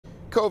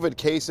COVID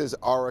cases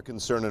are a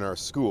concern in our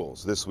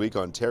schools. This week,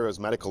 Ontario's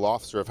Medical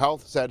Officer of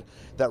Health said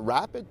that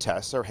rapid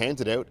tests are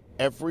handed out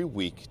every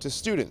week to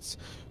students,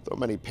 though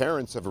many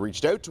parents have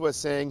reached out to us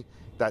saying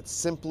that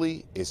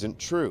simply isn't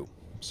true.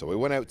 So we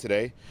went out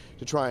today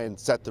to try and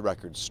set the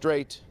record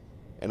straight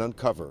and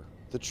uncover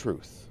the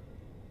truth.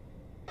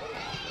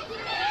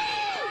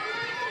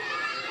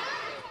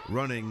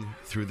 Running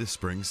through the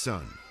spring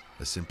sun,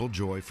 a simple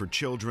joy for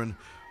children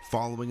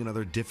following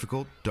another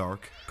difficult,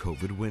 dark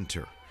COVID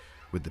winter.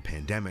 With the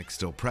pandemic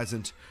still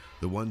present,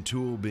 the one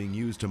tool being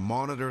used to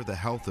monitor the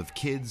health of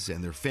kids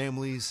and their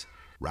families,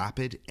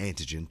 rapid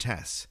antigen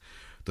tests.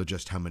 Though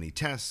just how many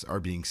tests are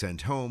being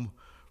sent home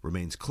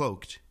remains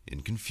cloaked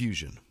in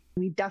confusion.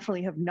 We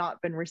definitely have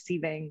not been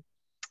receiving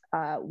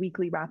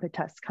weekly rapid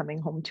tests coming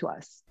home to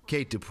us.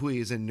 Kate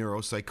Dupuis is a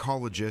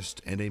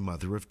neuropsychologist and a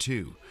mother of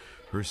two.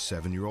 Her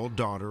 7-year-old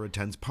daughter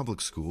attends public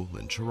school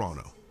in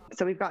Toronto.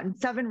 So we've gotten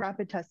 7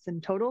 rapid tests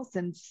in total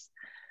since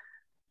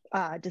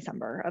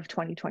December of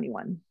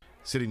 2021.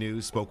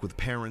 CityNews spoke with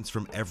parents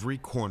from every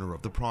corner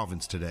of the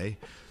province today,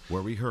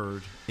 where we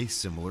heard a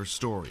similar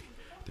story.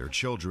 Their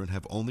children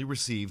have only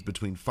received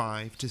between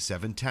 5 to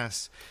 7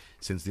 tests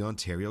since the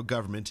Ontario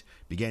government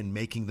began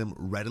making them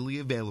readily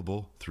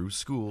available through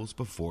schools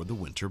before the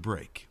winter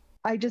break.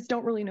 I just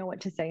don't really know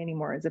what to say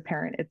anymore as a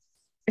parent.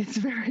 It's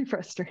very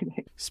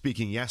frustrating.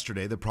 Speaking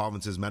yesterday, the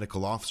province's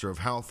Medical Officer of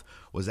Health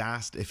was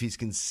asked if he's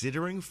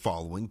considering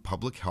following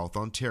Public Health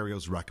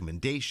Ontario's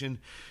recommendation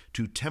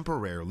to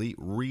temporarily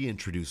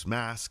reintroduce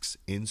masks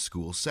in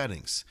school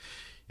settings.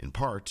 In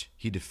part,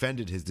 he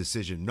defended his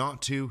decision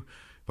not to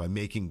by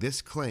making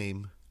this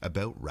claim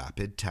about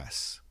rapid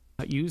tests.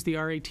 Use the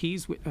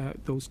RATs,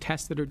 those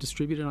tests that are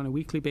distributed on a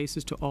weekly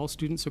basis to all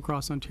students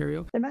across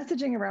Ontario. The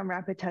messaging around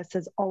rapid tests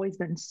has always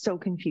been so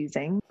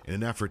confusing. In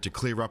an effort to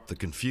clear up the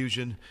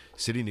confusion,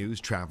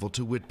 CityNews traveled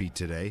to Whitby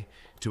today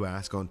to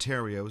ask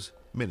Ontario's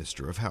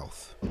Minister of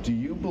Health. Do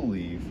you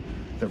believe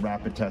that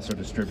rapid tests are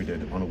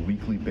distributed on a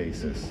weekly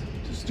basis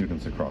to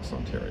students across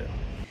Ontario?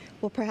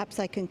 Well, perhaps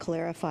I can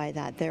clarify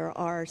that. There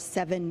are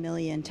 7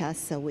 million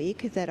tests a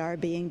week that are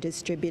being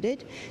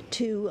distributed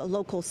to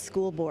local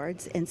school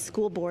boards, and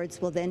school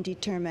boards will then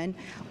determine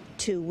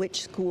to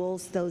which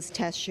schools those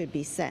tests should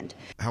be sent.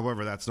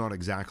 However, that's not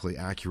exactly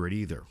accurate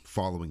either.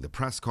 Following the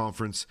press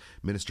conference,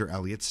 Minister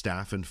Elliott's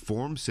staff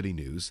informed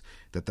CityNews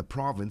that the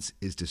province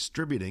is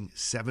distributing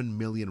 7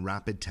 million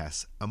rapid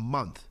tests a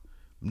month,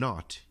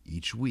 not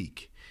each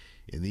week.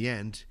 In the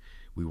end,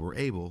 we were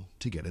able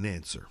to get an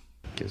answer.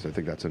 Okay, so I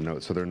think that's a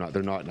note. So they're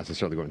not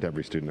necessarily going to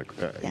every student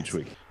each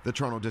week. The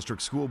Toronto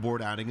District School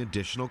Board adding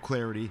additional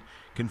clarity,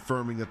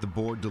 confirming that the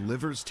board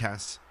delivers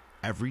tests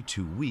every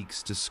 2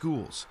 weeks to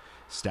schools.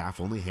 Staff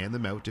only hand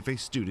them out if a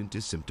student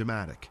is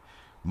symptomatic.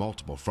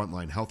 Multiple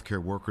frontline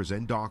healthcare workers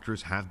and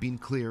doctors have been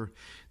clear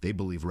they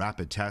believe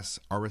rapid tests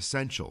are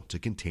essential to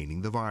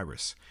containing the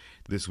virus.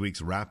 This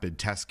week's rapid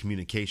test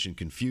communication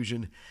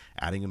confusion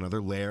adding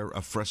another layer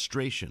of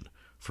frustration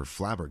for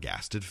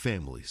flabbergasted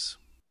families.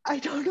 I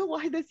don't know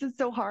why this is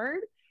so hard.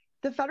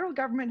 The federal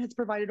government has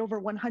provided over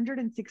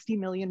 160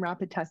 million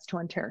rapid tests to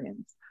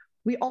Ontarians.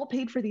 We all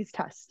paid for these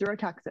tests through our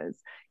taxes.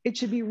 It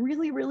should be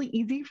really, really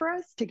easy for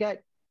us to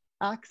get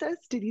access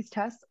to these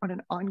tests on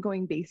an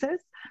ongoing basis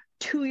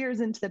 2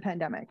 years into the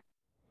pandemic.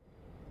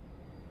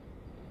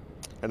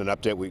 And an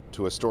update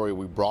to a story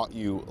we brought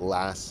you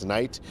last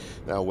night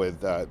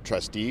with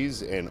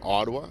trustees in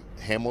Ottawa,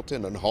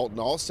 Hamilton, and Halton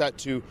all set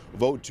to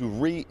vote to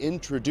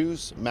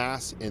reintroduce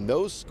masks in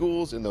those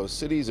schools, in those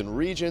cities and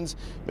regions.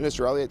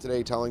 Minister Elliott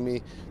today telling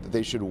me that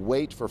they should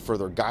wait for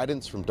further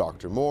guidance from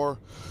Dr. Moore,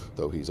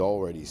 though he's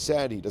already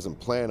said he doesn't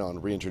plan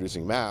on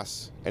reintroducing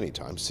masks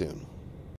anytime soon.